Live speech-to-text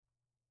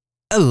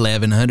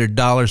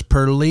$1,100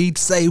 per lead.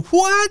 Say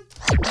what?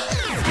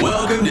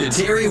 Welcome to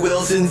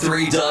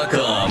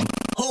TerryWilson3.com,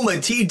 home of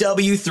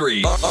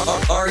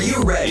TW3. Are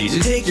you ready to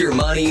take your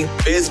money,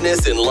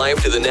 business, and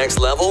life to the next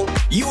level?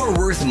 You are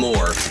worth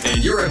more,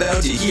 and you're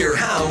about to hear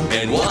how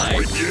and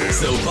why.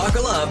 So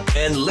buckle up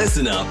and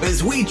listen up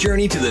as we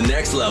journey to the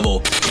next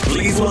level.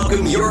 Please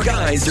welcome your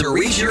guys to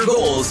reach your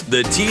goals,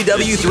 the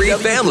TW3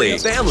 family.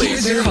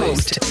 Here's your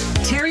host,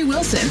 Terry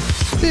Wilson.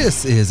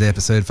 This is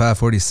episode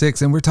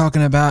 546, and we're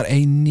talking about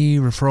a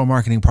new referral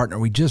marketing partner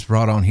we just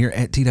brought on here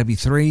at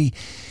TW3.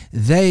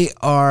 They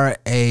are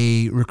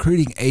a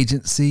recruiting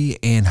agency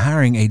and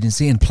hiring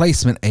agency and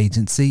placement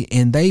agency,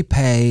 and they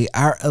pay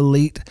our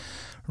elite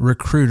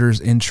recruiters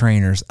and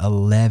trainers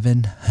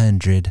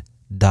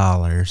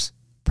 $1,100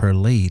 per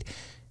lead.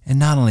 And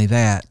not only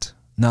that,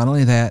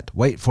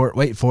 wait for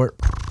it,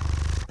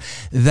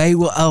 they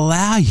will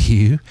allow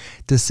you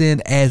to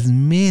send as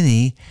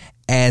many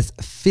as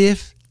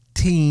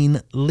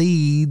 15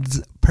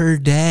 leads per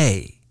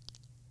day.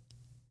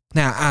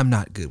 Now, I'm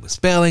not good with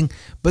spelling,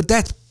 but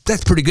that's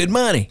pretty good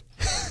money.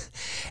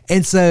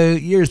 And so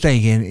you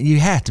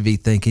have to be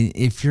thinking,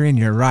 if you're in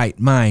your right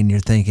mind, you're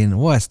thinking,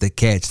 what's the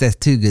catch? That's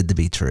too good to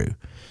be true.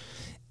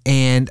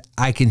 And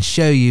I can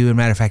show you, as a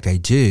matter of fact, I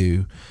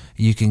do.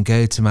 You can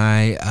go to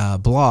my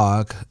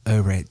blog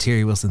over at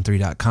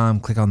TerryWilson3.com,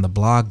 click on the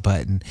blog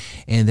button,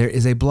 and there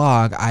is a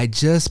blog I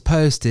just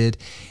posted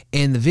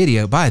in the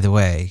video. By the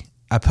way,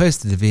 I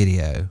posted the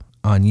video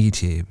on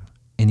YouTube,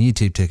 and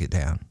YouTube took it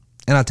down.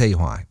 And I'll tell you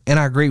why. And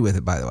I agree with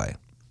it, by the way.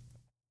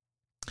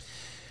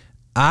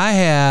 I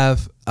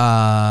have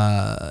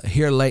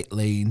here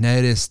lately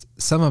noticed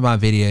some of my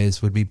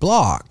videos would be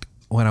blocked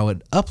when I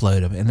would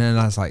upload them. And then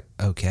I was like,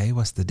 okay,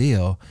 what's the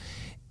deal?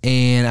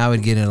 And I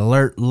would get an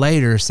alert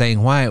later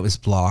saying why it was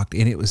blocked.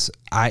 And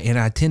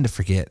I tend to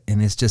forget,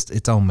 and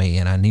it's on me,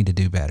 and I need to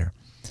do better.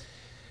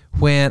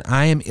 When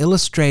I am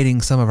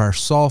illustrating some of our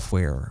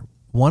software,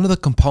 one of the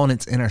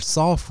components in our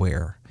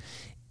software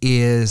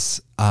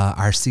is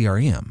our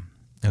CRM.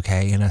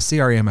 Okay, and a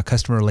CRM, a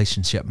customer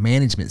relationship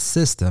management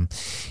system,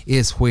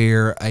 is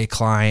where a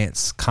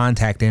client's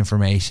contact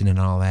information and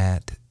all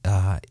that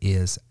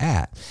is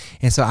at.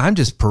 And so I'm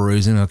just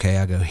perusing. Okay,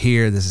 I go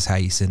here. This is how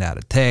you send out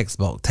a text,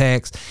 bulk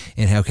text.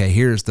 And okay,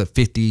 here's the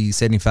 50,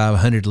 75,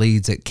 100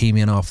 leads that came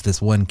in off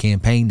this one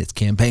campaign. This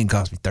campaign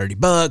cost me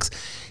 $30.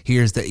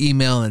 Here's the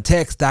email and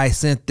text I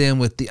sent them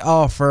with the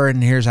offer.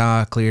 And here's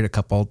how I cleared a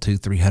couple,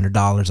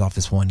 $200-$300 off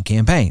this one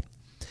campaign.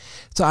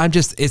 So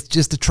it's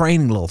just a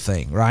training little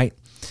thing, right?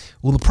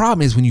 Well, the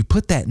problem is when you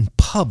put that in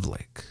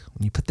public,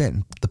 when you put that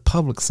in the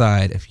public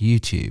side of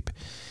YouTube,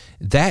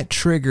 that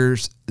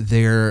triggers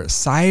their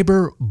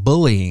cyber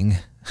bullying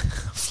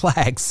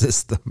flag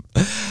system,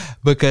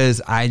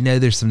 because I know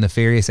there's some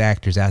nefarious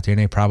actors out there, and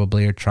they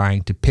probably are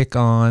trying to pick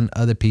on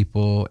other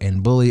people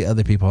and bully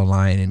other people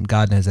online. And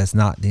God knows that's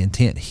not the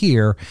intent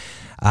here.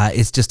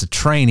 It's just a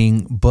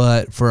training,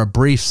 but for a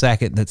brief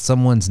second that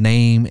someone's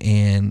name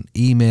and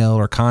email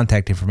or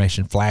contact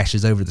information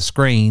flashes over the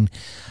screen,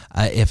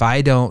 if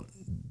I don't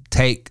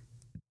take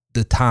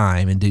the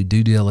time and do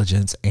due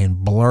diligence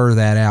and blur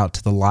that out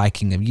to the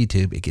liking of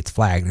YouTube, it gets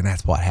flagged, and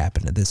that's what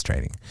happened at this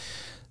training.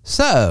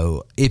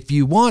 So if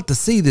you want to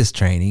see this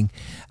training,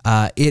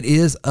 it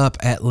is up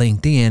at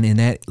LinkedIn, and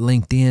that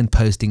LinkedIn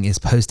posting is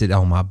posted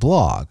on my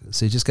blog.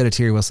 So just go to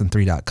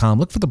TerryWilson3.com,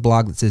 look for the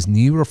blog that says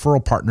New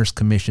Referral Partners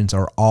Commissions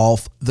Are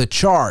Off the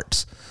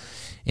Charts.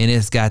 And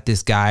it's got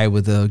this guy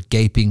with a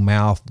gaping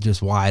mouth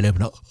just wide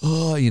open,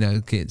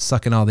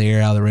 sucking all the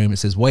air out of the room. It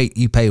says, wait,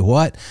 you pay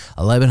what?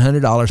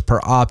 $1,100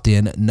 per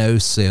opt-in, no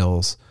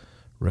sales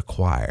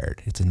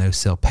required. It's a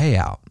no-sale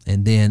payout.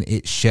 And then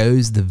it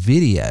shows the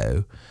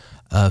video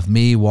of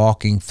me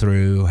walking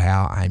through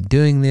how I'm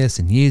doing this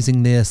and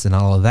using this and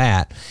all of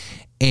that.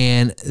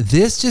 And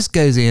this just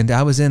goes into,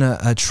 I was in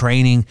a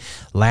training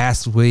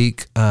last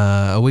week,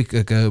 a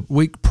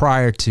week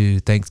prior to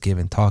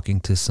Thanksgiving, talking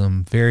to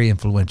some very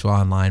influential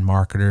online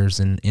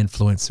marketers and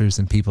influencers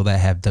and people that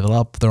have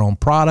developed their own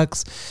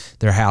products,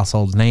 their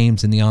household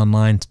names in the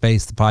online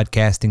space, the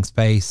podcasting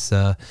space,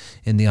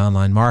 in the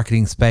online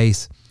marketing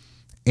space.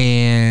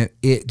 And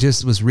it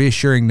just was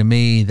reassuring to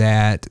me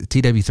that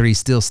TW3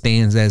 still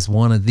stands as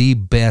one of the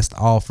best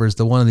offers,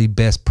 one of the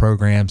best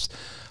programs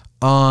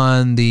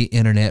on the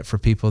internet for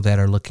people that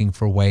are looking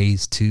for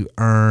ways to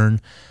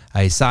earn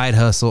a side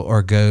hustle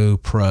or go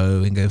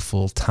pro and go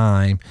full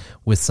time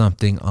with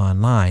something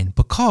online,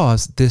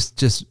 because this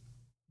just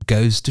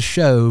goes to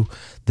show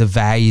the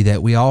value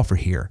that we offer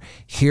here.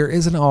 Here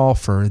is an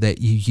offer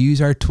that you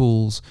use our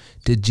tools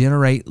to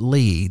generate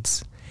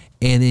leads,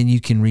 and then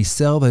you can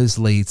resell those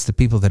leads to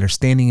people that are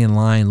standing in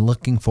line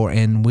looking for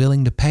and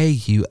willing to pay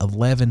you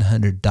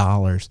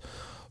 $1,100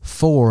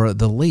 for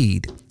the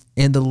lead.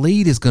 And the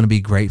lead is going to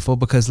be grateful,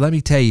 because let me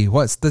tell you,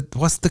 what's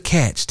the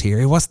catch,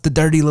 Terry? What's the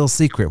dirty little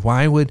secret?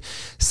 Why would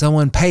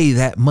someone pay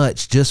that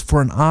much just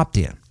for an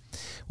opt-in?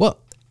 Well,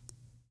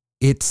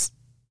 it's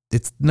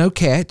no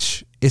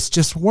catch. It's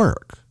just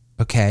work,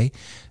 okay?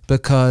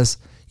 Because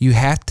you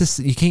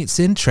can't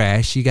send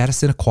trash. You got to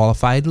send a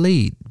qualified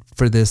lead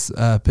for this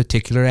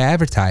particular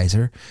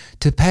advertiser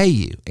to pay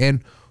you.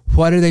 And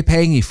what are they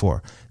paying you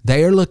for?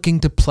 They are looking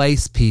to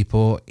place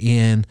people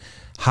in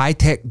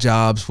high-tech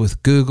jobs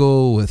with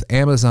Google, with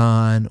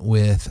Amazon,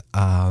 with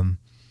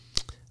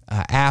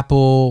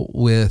Apple,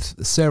 with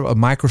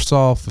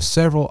Microsoft, with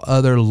several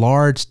other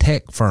large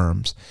tech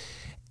firms.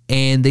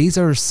 And these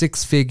are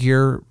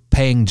six-figure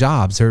paying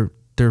jobs. They're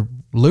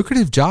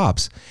lucrative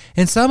jobs.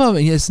 And some of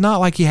them, it's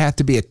not like you have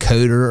to be a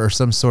coder or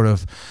some sort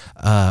of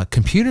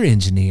computer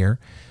engineer,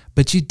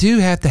 but you do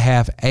have to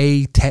have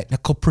a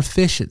technical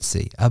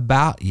proficiency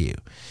about you.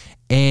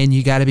 And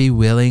you got to be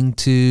willing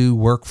to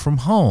work from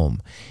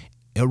home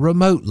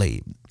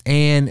remotely.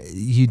 And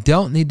you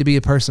don't need to be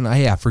a person,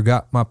 hey, I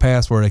forgot my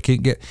password, I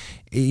can't get,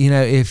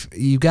 if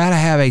you got to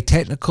have a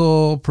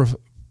technical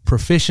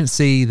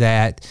proficiency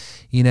that,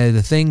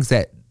 the things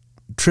that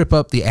trip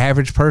up the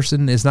average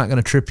person is not going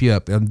to trip you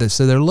up.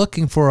 So they're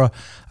looking for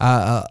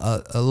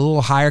a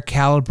little higher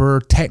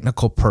caliber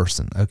technical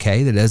person.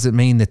 Okay. That doesn't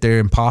mean that they're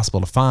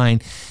impossible to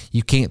find.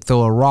 You can't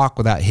throw a rock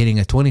without hitting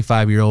a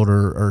 25-year-old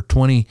or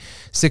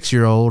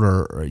 26-year-old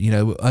or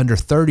under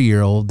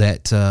 30-year-old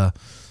that,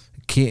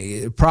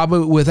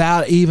 probably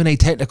without even a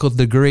technical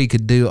degree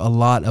could do a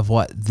lot of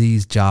what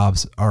these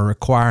jobs are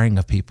requiring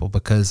of people,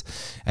 because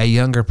a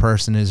younger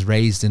person is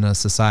raised in a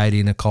society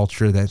and a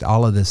culture that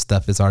all of this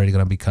stuff is already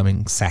going to be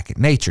becoming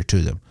second nature to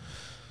them.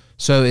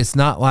 So it's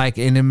not like,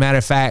 and as a matter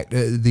of fact,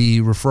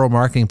 the referral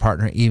marketing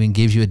partner even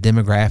gives you a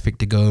demographic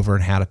to go over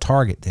and how to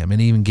target them,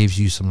 and even gives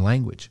you some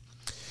language.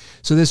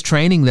 So this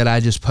training that I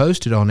just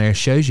posted on there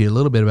shows you a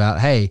little bit about,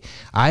 hey,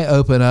 I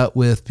open up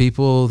with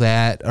people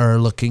that are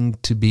looking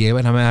to be able,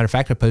 and as a matter of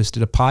fact, I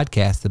posted a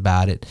podcast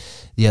about it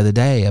the other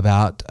day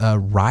about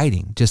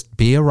writing. Just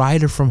be a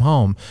writer from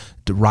home,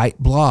 to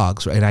write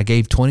blogs. And I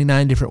gave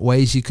 29 different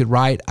ways you could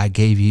write. I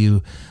gave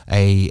you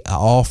a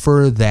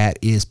offer that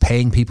is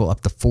paying people up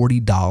to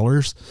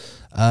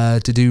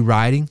 $40 to do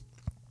writing.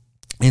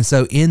 And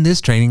so in this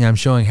training, I'm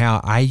showing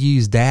how I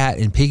used that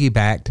and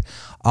piggybacked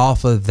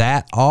off of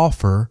that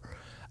offer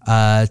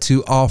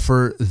to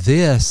offer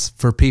this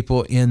for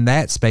people in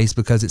that space,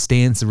 because it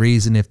stands to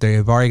reason if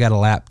they've already got a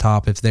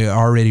laptop, if they're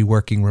already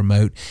working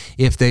remote,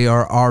 if they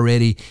are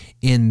already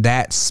in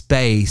that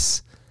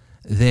space,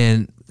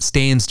 then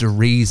stands to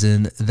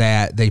reason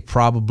that they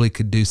probably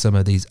could do some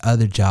of these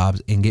other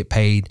jobs and get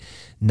paid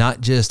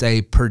not just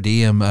a per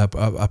diem,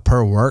 a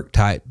per work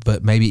type,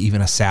 but maybe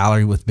even a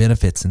salary with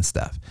benefits and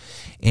stuff.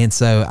 And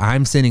so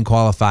I'm sending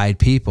qualified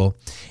people.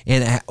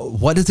 And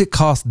what does it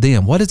cost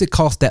them? What does it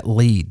cost that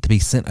lead to be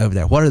sent over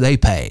there? What are they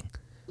paying?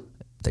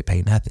 They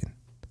pay nothing.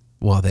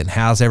 Well, then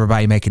how's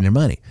everybody making their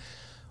money?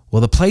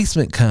 Well, the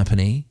placement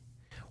company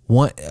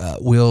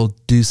will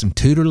do some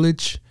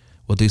tutelage,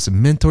 will do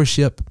some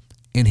mentorship.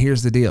 And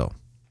here's the deal.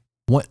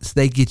 Once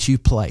they get you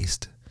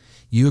placed,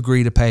 you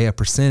agree to pay a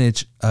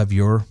percentage of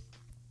your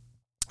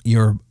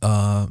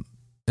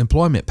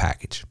employment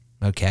package.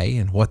 Okay.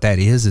 And what that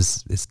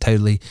is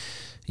totally,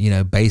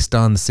 based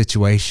on the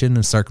situation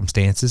and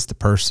circumstances, the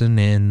person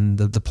and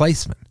the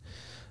placement.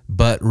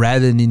 But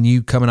rather than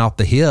you coming off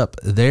the hip,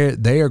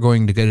 they are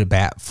going to go to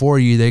bat for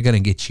you. They're going to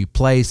get you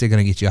placed. They're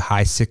going to get you a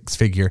high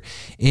six-figure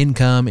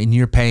income, and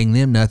you're paying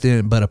them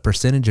nothing but a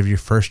percentage of your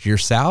first year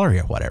salary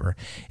or whatever.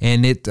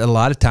 And a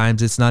lot of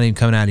times it's not even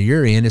coming out of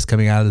your end. It's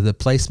coming out of the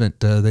placement,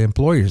 the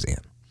employer's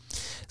end.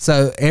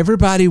 So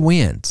everybody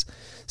wins.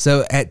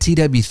 So at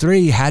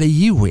TW3, how do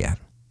you win?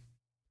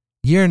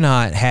 You're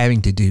not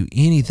having to do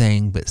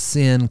anything but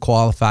send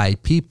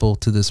qualified people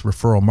to this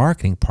referral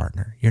marketing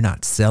partner. You're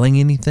not selling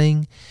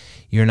anything.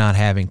 You're not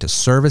having to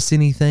service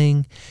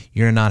anything.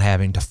 You're not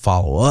having to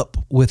follow up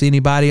with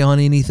anybody on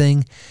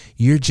anything.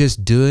 You're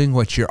just doing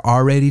what you're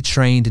already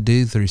trained to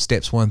do through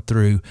steps 1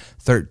 through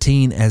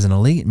 13 as an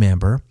elite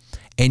member,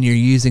 and you're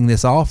using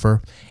this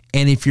offer.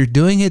 And if you're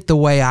doing it the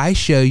way I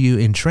show you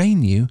and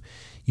train you,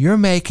 you're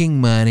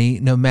making money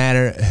no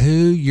matter who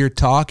you're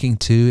talking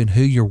to and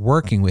who you're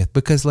working with.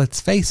 Because let's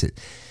face it,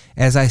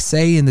 as I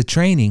say in the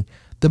training,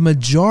 the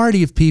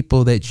majority of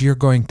people that you're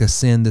going to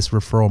send this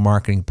referral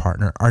marketing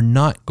partner are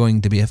not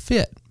going to be a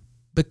fit,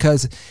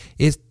 because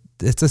it's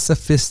a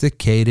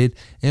sophisticated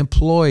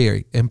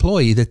employee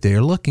that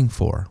they're looking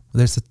for.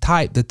 There's a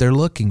type that they're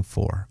looking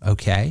for,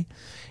 okay?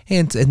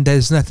 And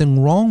there's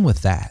nothing wrong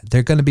with that.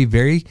 They're going to be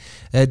very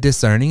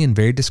discerning and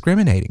very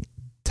discriminating.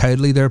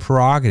 Totally their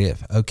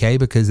prerogative, okay?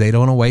 Because they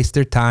don't want to waste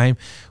their time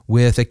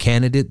with a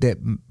candidate that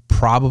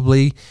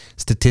probably,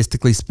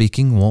 statistically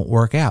speaking, won't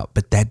work out.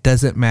 But that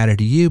doesn't matter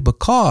to you,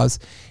 because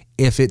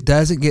if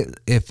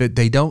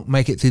they don't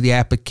make it through the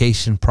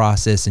application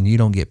process and you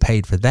don't get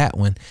paid for that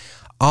one,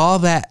 all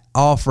that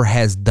offer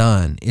has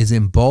done is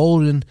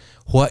embolden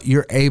what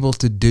you're able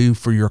to do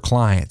for your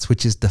clients,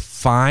 which is to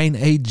find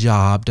a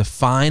job, to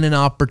find an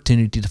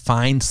opportunity, to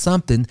find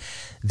something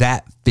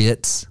that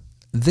fits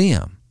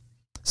them.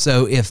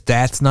 So if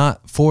that's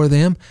not for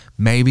them,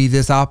 maybe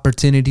this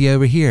opportunity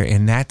over here.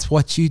 And that's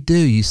what you do.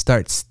 You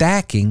start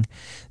stacking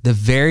the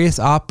various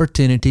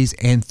opportunities,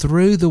 and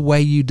through the way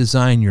you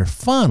design your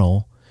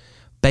funnel,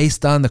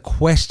 based on the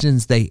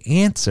questions they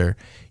answer,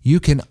 you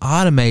can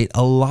automate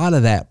a lot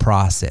of that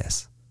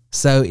process.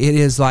 So it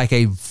is like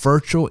a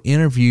virtual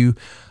interview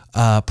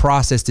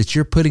process that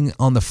you're putting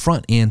on the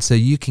front end so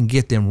you can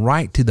get them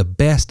right to the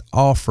best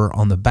offer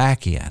on the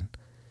back end,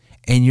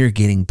 and you're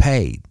getting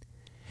paid.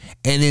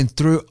 And then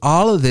through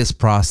all of this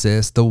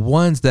process, the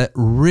ones that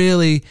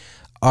really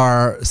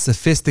are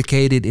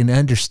sophisticated in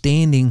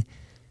understanding,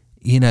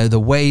 the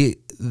way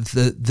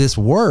this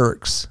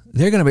works,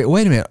 they're going to be,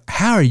 wait a minute,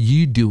 how are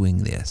you doing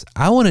this?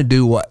 I want to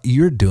do what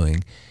you're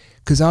doing,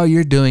 because all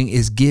you're doing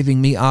is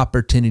giving me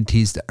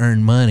opportunities to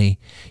earn money.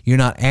 You're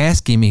not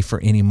asking me for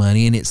any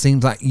money, and it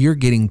seems like you're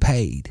getting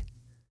paid.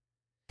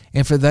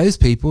 And for those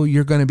people,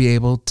 you're going to be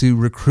able to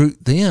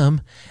recruit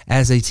them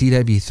as a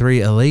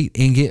TW3 Elite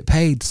and get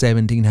paid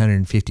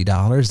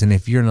 $1,750. And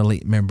if you're an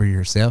Elite member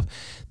yourself,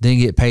 then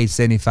get paid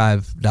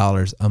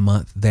 $75 a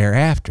month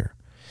thereafter.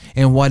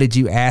 And what did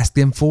you ask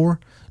them for?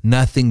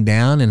 Nothing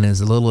down and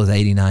as little as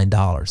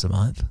 $89 a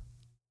month.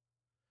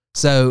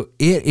 So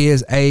it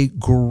is a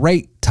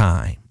great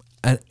time,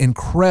 an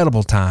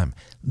incredible time,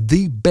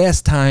 the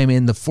best time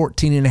in the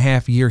 14 and a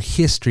half year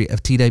history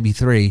of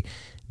TW3,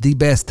 the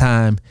best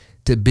time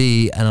to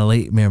be an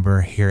Elite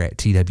member here at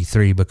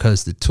TW3,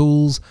 because the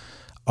tools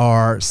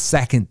are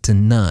second to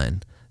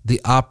none.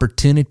 The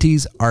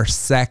opportunities are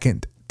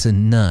second to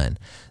none.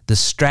 The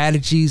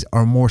strategies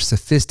are more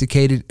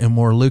sophisticated and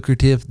more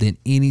lucrative than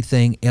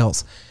anything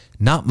else.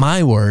 Not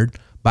my word,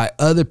 by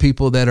other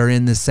people that are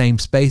in the same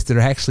space that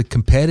are actually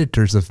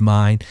competitors of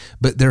mine,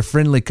 but they're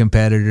friendly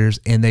competitors,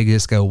 and they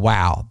just go,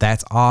 wow,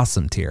 that's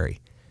awesome, Terry.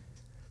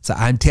 So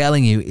I'm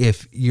telling you,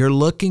 if you're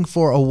looking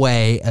for a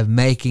way of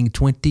making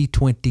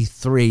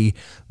 2023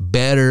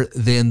 better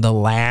than the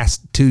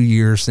last 2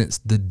 years since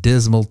the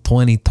dismal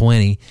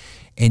 2020,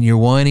 and you're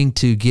wanting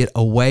to get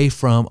away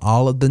from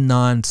all of the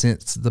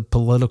nonsense, the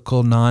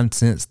political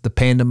nonsense, the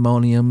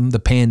pandemonium, the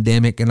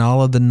pandemic, and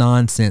all of the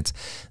nonsense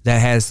that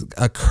has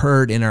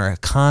occurred in our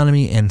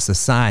economy and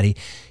society,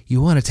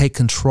 you want to take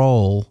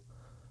control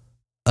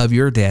of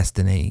your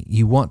destiny.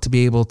 You want to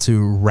be able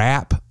to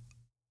wrap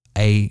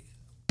a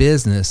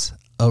business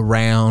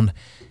around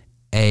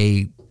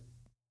a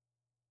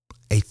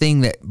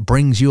thing that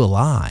brings you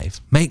alive.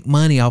 Make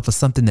money off of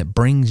something that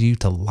brings you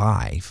to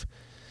life.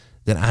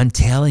 Then I'm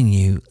telling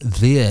you,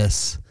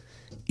 this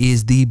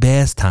is the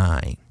best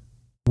time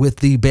with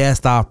the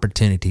best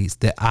opportunities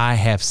that I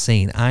have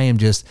seen. I'm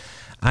just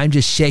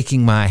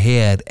shaking my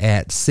head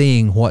at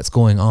seeing what's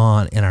going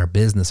on in our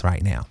business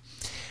right now.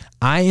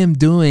 I am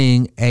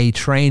doing a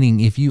training.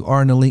 If you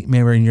are an Elite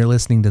member and you're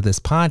listening to this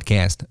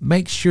podcast,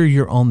 make sure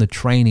you're on the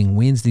training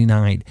Wednesday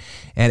night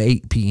at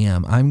 8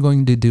 p.m. I'm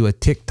going to do a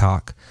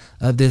TikTok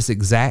of this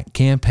exact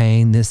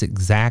campaign, this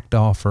exact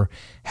offer,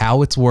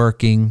 how it's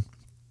working,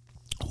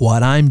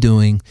 what I'm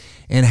doing,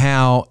 and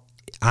how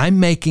I'm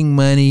making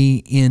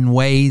money in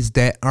ways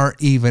that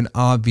aren't even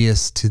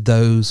obvious to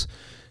those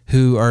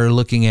who are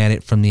looking at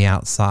it from the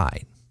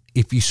outside.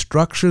 If you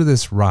structure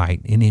this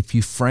right, and if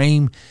you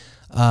frame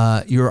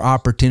your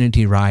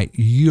opportunity right,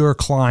 your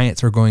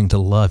clients are going to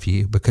love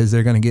you, because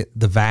they're going to get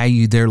the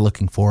value they're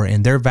looking for,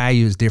 and their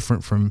value is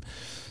different from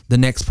the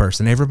next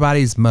person.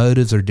 Everybody's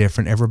motives are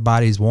different.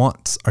 Everybody's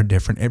wants are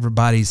different.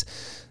 Everybody's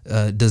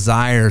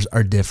desires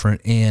are different,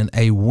 and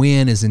a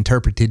win is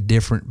interpreted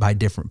different by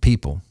different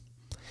people.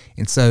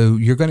 And so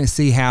you're going to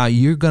see how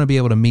you're going to be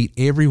able to meet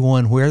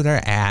everyone where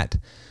they're at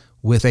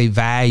with a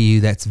value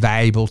that's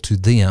valuable to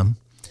them.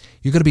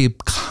 You're going to be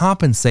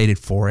compensated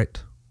for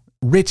it,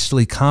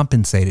 richly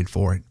compensated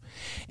for it,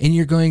 and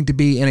you're going to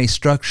be in a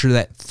structure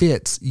that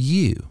fits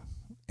you.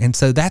 And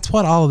so that's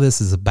what all of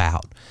this is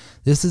about.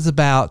 This is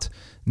about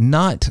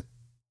not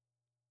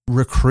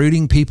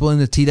recruiting people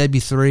into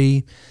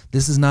TW3.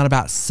 This is not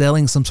about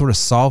selling some sort of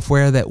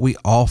software that we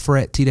offer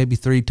at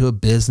TW3 to a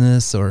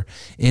business or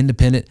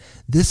independent.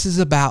 This is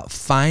about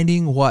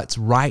finding what's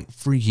right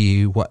for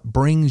you, what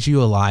brings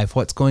you alive,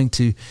 what's going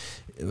to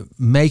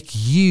make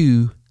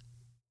you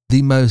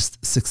the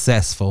most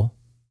successful,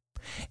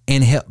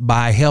 and help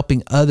by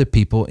helping other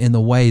people in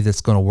the way that's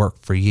going to work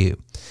for you.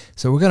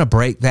 So we're going to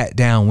break that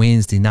down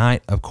Wednesday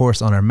night, of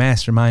course, on our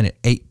mastermind at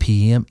 8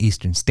 p.m.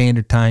 Eastern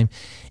Standard Time.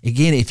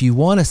 Again, if you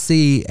want to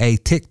see a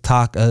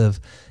TikTok of,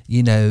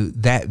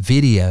 that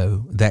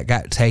video that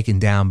got taken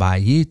down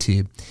by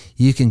YouTube,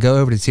 you can go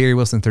over to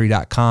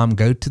terrywilson3.com,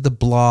 go to the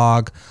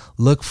blog,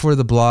 look for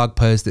the blog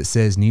post that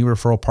says new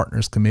referral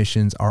partners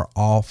commissions are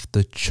off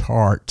the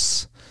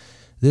charts.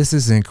 This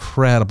is an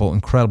incredible,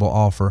 incredible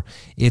offer.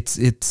 It's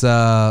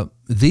the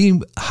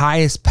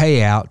highest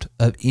payout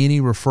of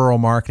any referral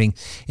marketing.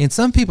 And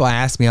some people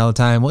ask me all the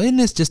time, well, isn't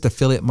this just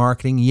affiliate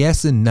marketing?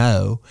 Yes and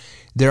no.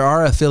 There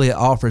are affiliate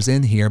offers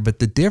in here, but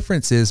the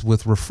difference is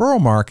with referral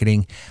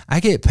marketing,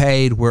 I get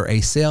paid where a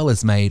sale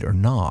is made or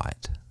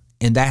not.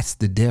 And that's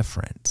the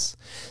difference.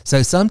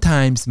 So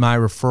sometimes my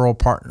referral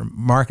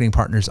marketing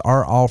partners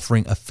are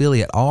offering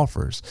affiliate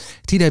offers.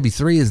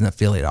 TW3 is an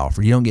affiliate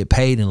offer. You don't get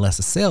paid unless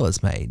a sale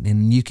is made.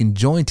 And you can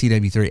join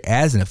TW3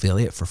 as an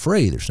affiliate for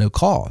free. There's no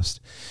cost.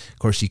 Of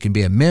course, you can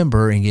be a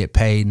member and get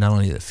paid not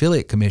only the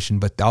affiliate commission,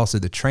 but also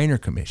the trainer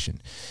commission,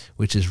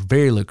 which is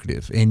very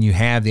lucrative. And you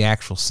have the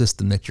actual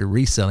system that you're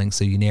reselling,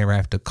 so you never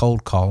have to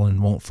cold call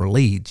and want for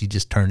leads. You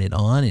just turn it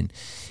on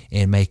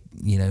and make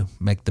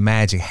the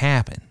magic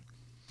happen.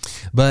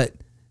 But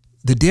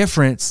the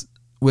difference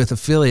with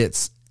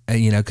affiliates,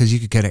 because you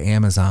could go to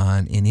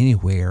Amazon and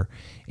anywhere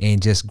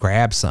and just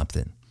grab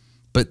something.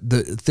 But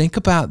think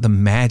about the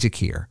magic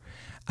here.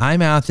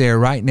 I'm out there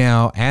right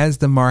now as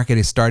the market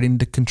is starting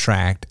to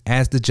contract,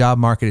 as the job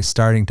market is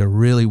starting to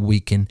really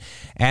weaken,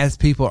 as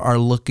people are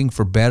looking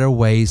for better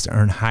ways to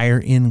earn higher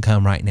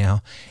income right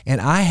now. And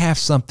I have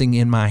something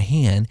in my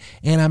hand,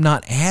 and I'm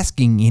not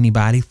asking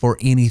anybody for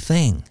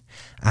anything.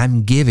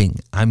 I'm giving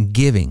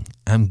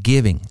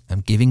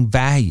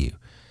value.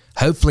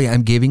 Hopefully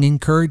I'm giving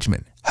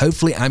encouragement.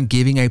 Hopefully I'm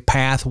giving a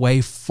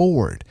pathway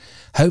forward.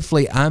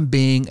 Hopefully I'm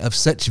being of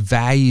such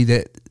value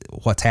that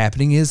what's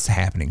happening is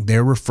happening.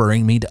 They're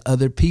referring me to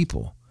other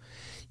people.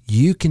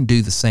 You can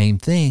do the same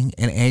thing.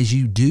 And as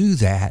you do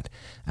that,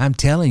 I'm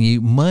telling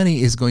you,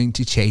 money is going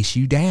to chase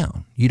you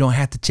down. You don't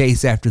have to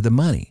chase after the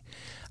money.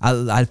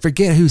 I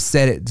forget who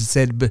said it.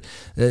 Said,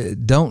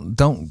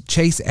 don't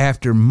chase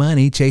after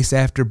money. Chase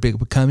after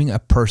becoming a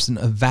person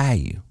of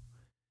value.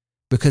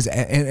 Because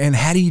and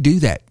how do you do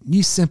that?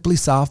 You simply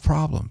solve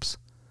problems.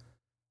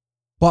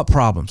 What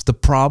problems? The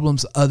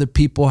problems other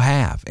people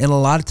have. And a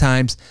lot of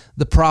times,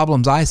 the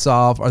problems I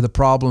solve are the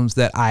problems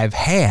that I've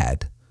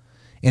had,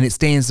 and it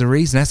stands to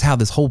reason. That's how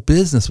this whole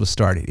business was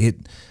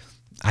started.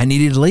 I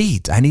needed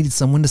leads. I needed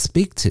someone to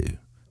speak to.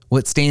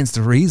 What stands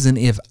to reason,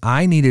 if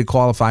I needed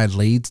qualified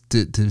leads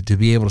to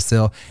be able to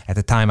sell at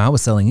the time I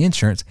was selling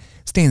insurance,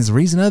 stands to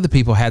reason other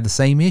people had the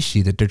same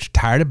issue, that they're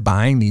tired of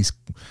buying these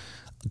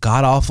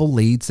god-awful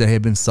leads that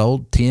have been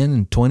sold 10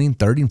 and 20 and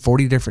 30 and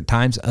 40 different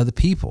times to other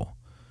people.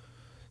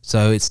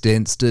 So it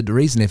stood to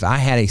reason if I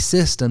had a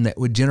system that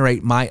would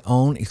generate my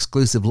own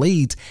exclusive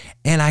leads,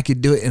 and I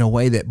could do it in a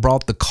way that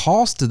brought the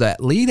cost of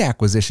that lead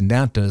acquisition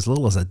down to as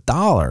little as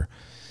 $1,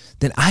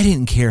 then I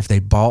didn't care if they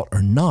bought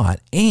or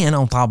not. And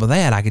on top of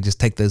that, I could just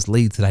take those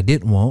leads that I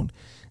didn't want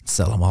and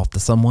sell them off to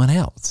someone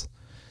else.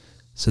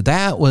 So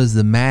that was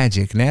the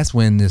magic. And that's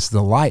when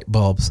the light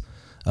bulbs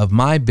of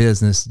my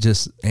business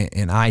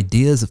and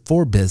ideas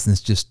for business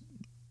just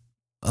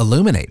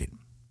illuminated.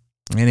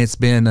 And it's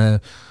been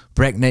a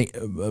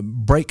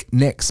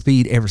breakneck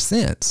speed ever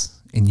since.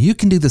 And you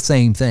can do the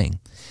same thing.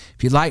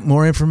 If you'd like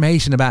more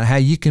information about how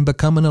you can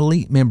become an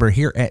elite member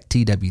here at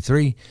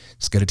TW3,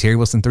 just go to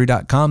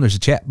TerryWilson3.com. There's a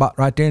chat bot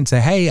right there and say,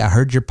 hey, I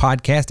heard your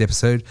podcast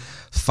episode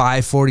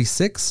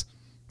 546,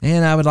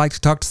 and I would like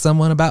to talk to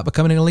someone about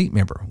becoming an elite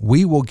member.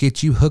 We will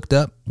get you hooked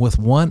up with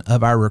one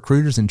of our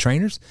recruiters and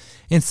trainers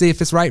and see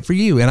if it's right for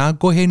you. And I'll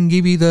go ahead and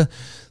give you the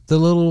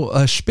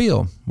little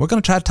spiel. We're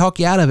going to try to talk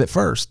you out of it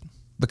first,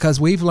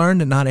 because we've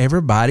learned that not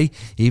everybody,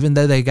 even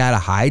though they got a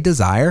high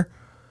desire,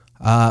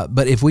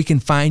 but if we can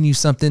find you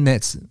something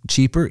that's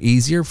cheaper,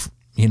 easier,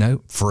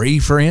 free,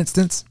 for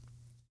instance,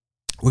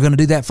 we're going to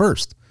do that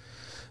first.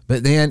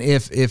 But then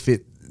if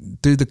it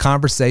through the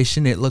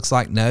conversation, it looks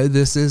like, no,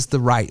 this is the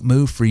right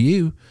move for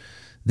you,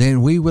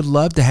 then we would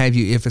love to have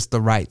you if it's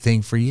the right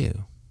thing for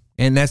you.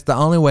 And that's the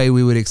only way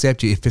we would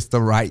accept you, if it's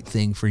the right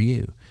thing for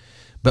you.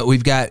 But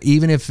we've got,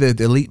 even if the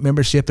elite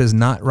membership is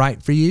not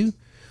right for you,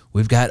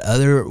 we've got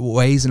other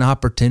ways and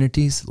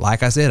opportunities.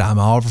 Like I said, I'm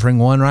offering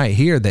one right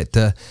here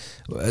that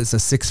is a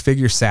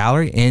 6-figure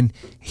salary. And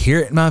hear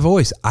it in my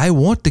voice, I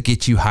want to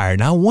get you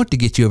hired, and I want to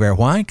get you over there.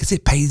 Why? Because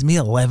it pays me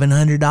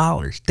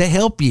 $1,100 to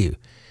help you.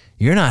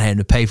 You're not having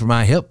to pay for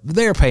my help.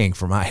 They're paying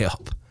for my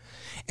help.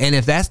 And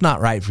if that's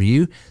not right for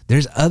you,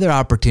 there's other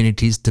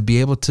opportunities to be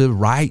able to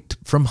write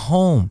from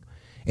home.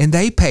 And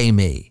they pay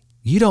me.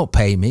 You don't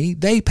pay me.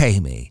 They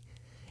pay me.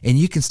 And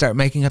you can start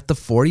making up to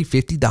 $40,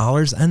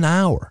 $50 an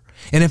hour.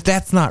 And if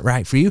that's not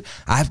right for you,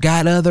 I've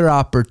got other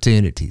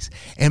opportunities.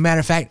 And matter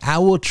of fact, I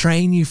will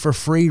train you for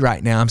free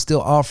right now. I'm still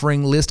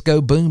offering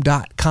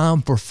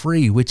listgoboom.com for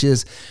free, which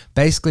is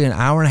basically an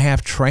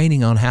hour-and-a-half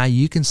training on how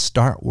you can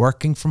start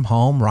working from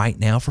home right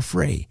now for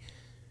free.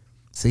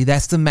 See,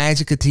 that's the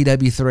magic of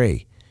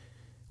TW3.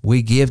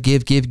 We give.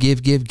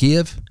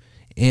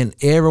 And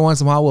every once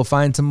in a while, we'll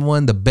find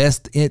someone, the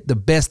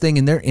best thing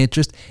in their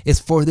interest is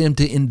for them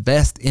to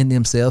invest in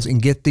themselves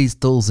and get these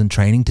tools and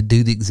training to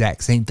do the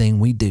exact same thing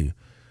we do,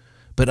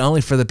 but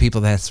only for the people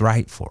that's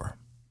right for.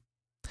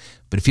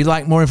 But if you'd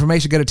like more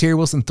information, go to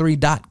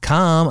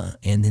TerryWilson3.com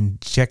and then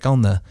check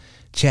on the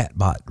chat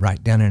bot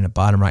right down there in the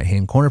bottom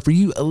right-hand corner. For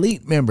you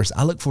elite members,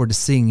 I look forward to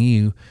seeing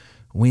you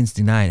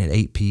Wednesday night at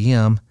 8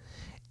 p.m.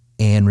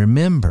 And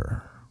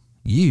remember,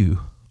 you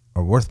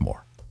are worth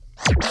more.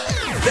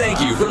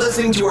 Thank you for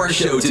listening to our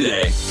show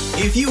today.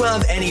 If you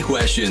have any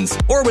questions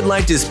or would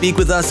like to speak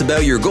with us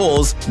about your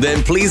goals,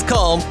 then please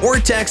call or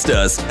text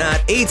us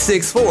at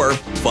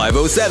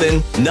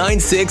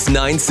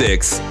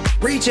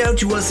 864-507-9696. Reach out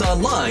to us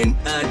online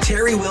at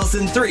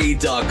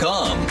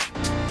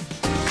terrywilson3.com.